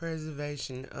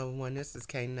Preservation of one. This is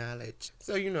K Knowledge.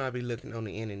 So I be looking on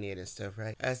the internet and stuff,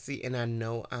 right? I see, and I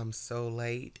know I'm so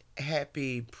late.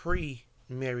 Happy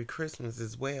Merry Christmas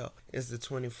as well. It's the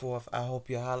 24th. I hope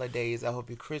your holidays, I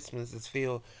hope your Christmas is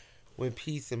filled with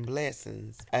peace and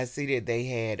blessings. I see that they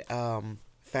had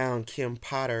found Kim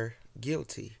Potter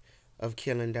guilty of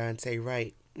killing Dante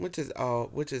Wright, which is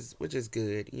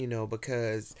good,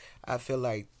 because I feel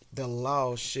like the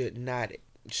law should not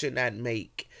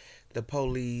make the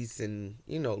police and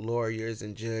lawyers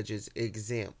and judges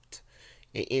exempt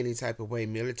in any type of way,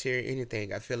 military,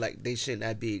 anything. I feel like they should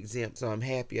not be exempt, so I'm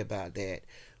happy about that.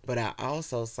 But I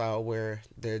also saw where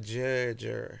the judge,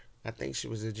 or I think she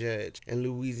was a judge in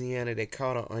Louisiana, they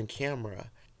caught her on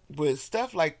camera. With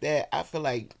stuff like that, I feel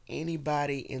like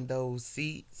anybody in those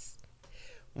seats,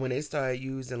 when they start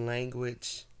using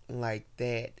language like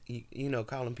that,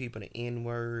 calling people the N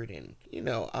word and,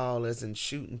 all this, and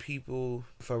shooting people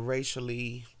for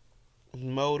racially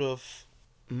motive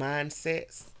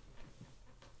mindsets,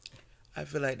 I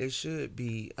feel like they should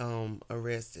be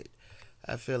arrested.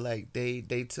 I feel like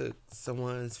they took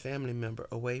someone's family member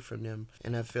away from them,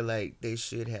 and I feel like they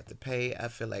should have to pay. I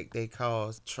feel like they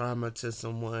caused trauma to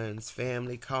someone's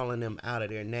family, calling them out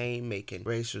of their name, making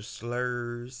racial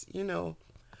slurs,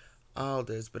 all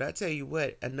this. But I tell you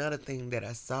what, another thing that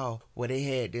I saw where they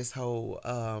had this whole,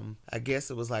 I guess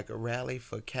it was like a rally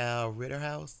for Kyle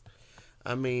Ritterhouse.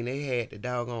 I mean, they had the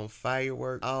doggone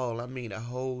firework, a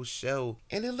whole show.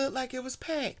 And it looked like it was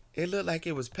packed.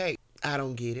 I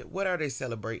don't get it. What are they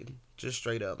celebrating? Just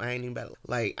straight up. I ain't even about,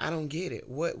 like, I don't get it.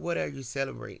 What are you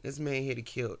celebrating? This man here to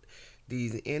killed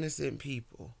these innocent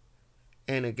people,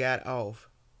 and it got off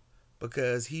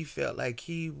because he felt like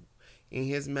he, in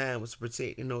his mind, was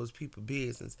protecting those people's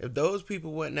business. If those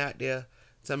people wasn't out there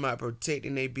talking about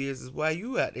protecting their business, why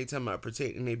you out there talking about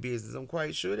protecting their business? I'm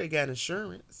quite sure they got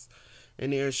insurance,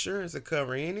 and their insurance will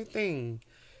cover anything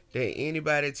that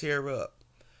anybody tear up.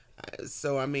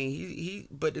 So I mean,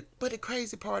 but the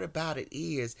crazy part about it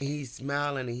is he's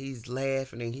smiling and he's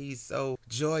laughing and he's so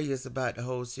joyous about the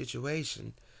whole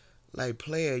situation. Like,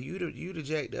 player, you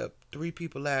jacked up 3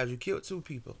 people's lives. You killed 2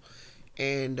 people,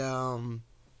 and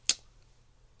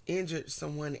injured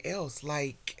someone else.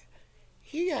 Like,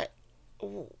 he got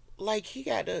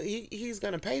he's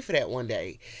gonna pay for that one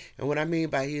day. And what I mean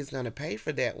by he's gonna pay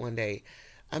for that one day,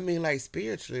 I mean, like,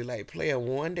 spiritually. Like, player,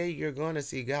 one day you're gonna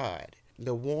see God.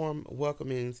 The warm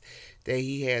welcomings that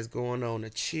he has going on,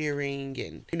 the cheering,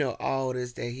 and all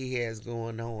this that he has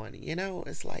going on.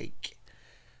 It's like,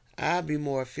 I'd be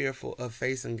more fearful of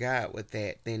facing God with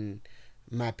that than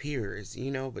my peers.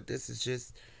 But this is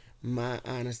just my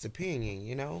honest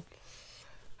opinion.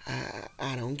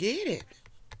 I don't get it.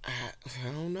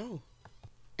 I don't know.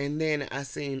 And then I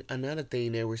seen another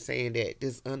thing. They were saying that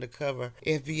this undercover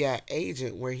FBI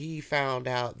agent, where he found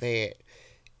out that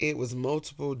it was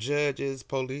multiple judges,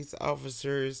 police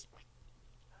officers,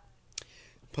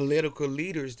 political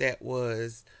leaders that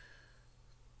was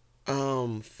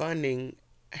funding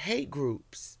hate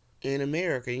groups in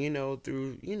America,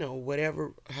 through,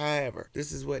 whatever, however.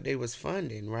 This is what they was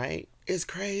funding, right? It's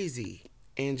crazy.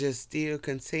 And just still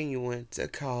continuing to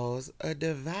cause a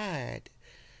divide,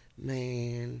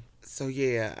 man. So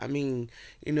yeah, I mean,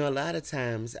 a lot of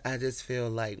times I just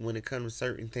feel like when it comes to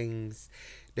certain things,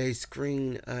 they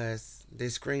screen us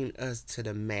to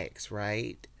the max,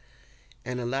 right?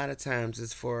 And a lot of times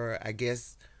it's for, I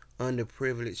guess,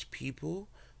 underprivileged people,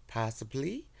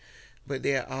 possibly. But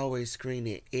they're always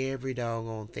screening every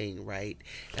doggone thing, right?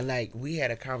 And like, we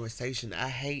had a conversation. I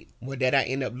hate that I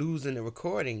end up losing the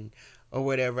recording or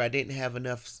whatever. I didn't have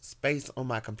enough space on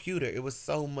my computer. It was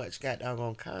so much got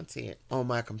doggone content on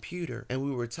my computer. And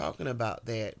we were talking about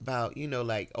that, about,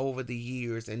 like, over the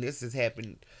years, and this has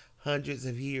happened hundreds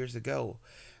of years ago.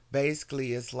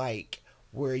 Basically, it's like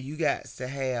where you got to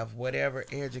have whatever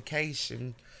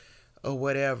education or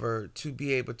whatever to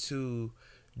be able to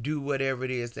do whatever it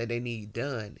is that they need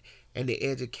done. And the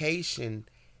education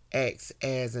acts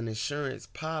as an insurance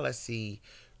policy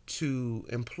to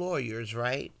employers,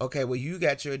 right? Okay, well, you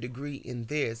got your degree in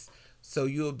this, so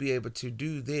you'll be able to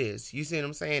do this. You see what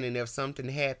I'm saying? And if something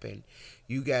happened,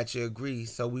 you got your degree,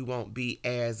 so we won't be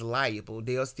as liable.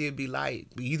 They'll still be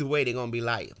liable. Either way, they're going to be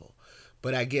liable.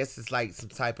 But I guess it's like some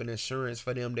type of insurance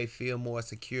for them. They feel more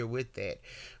secure with that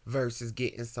versus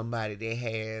getting somebody that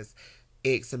has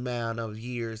X amount of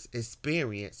years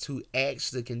experience who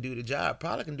actually can do the job,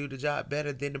 probably can do the job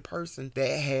better than the person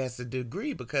that has a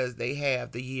degree because they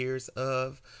have the years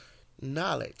of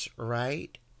knowledge,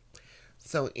 right?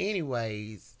 So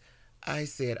anyways, I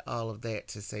said all of that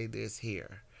to say this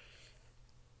here.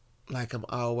 Like I'm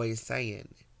always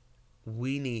saying,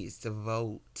 we needs to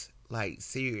vote, like,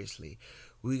 seriously.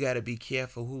 We got to be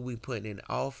careful who we putting in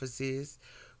offices.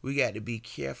 We got to be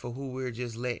careful who we're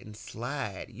just letting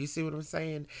slide. You see what I'm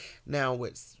saying? Now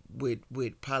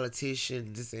with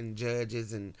politicians and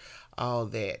judges and all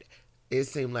that, it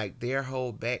seemed like their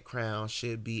whole background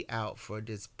should be out for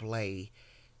display.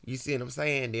 You see what I'm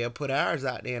saying? They'll put ours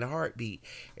out there in a heartbeat.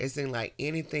 It seems like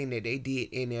anything that they did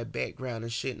in their background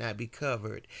and should not be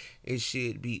covered, it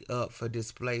should be up for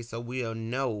display so we'll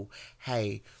know,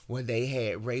 hey, well, they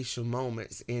had racial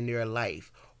moments in their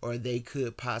life, or they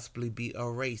could possibly be a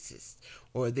racist,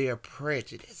 or they're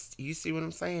prejudiced. You see what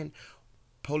I'm saying?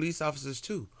 Police officers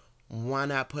too. Why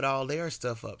not put all their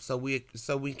stuff up so we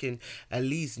can at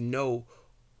least know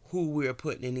who we're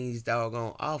putting in these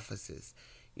doggone offices?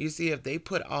 You see, if they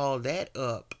put all that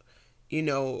up, you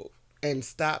know, and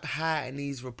stop hiding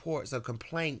these reports or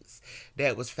complaints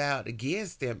that was filed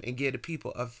against them and give the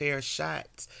people a fair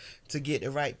shot to get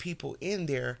the right people in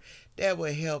there, that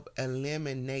would help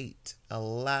eliminate a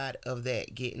lot of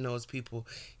that, getting those people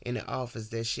in the office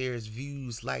that shares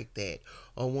views like that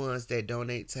or ones that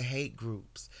donate to hate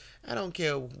groups. I don't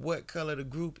care what color the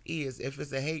group is. If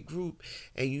it's a hate group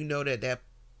and you know that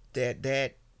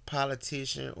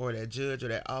politician or that judge or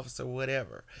that officer,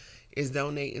 whatever, is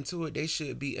donating to it, they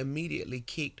should be immediately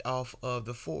kicked off of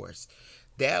the force.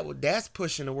 That's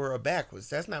pushing the world backwards.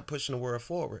 That's not pushing the world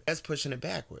forward. That's pushing it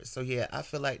backwards. So yeah, I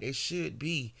feel like they should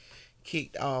be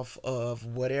kicked off of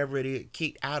whatever it is,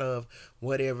 kicked out of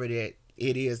whatever that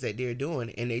it is that they're doing,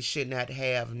 and they should not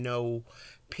have no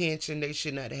pension. They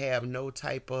should not have no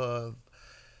type of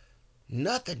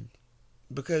nothing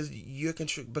because they're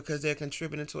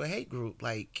contributing to a hate group.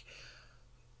 Like,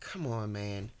 come on,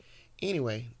 man.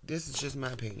 Anyway, this is just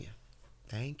my opinion.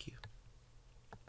 Thank you.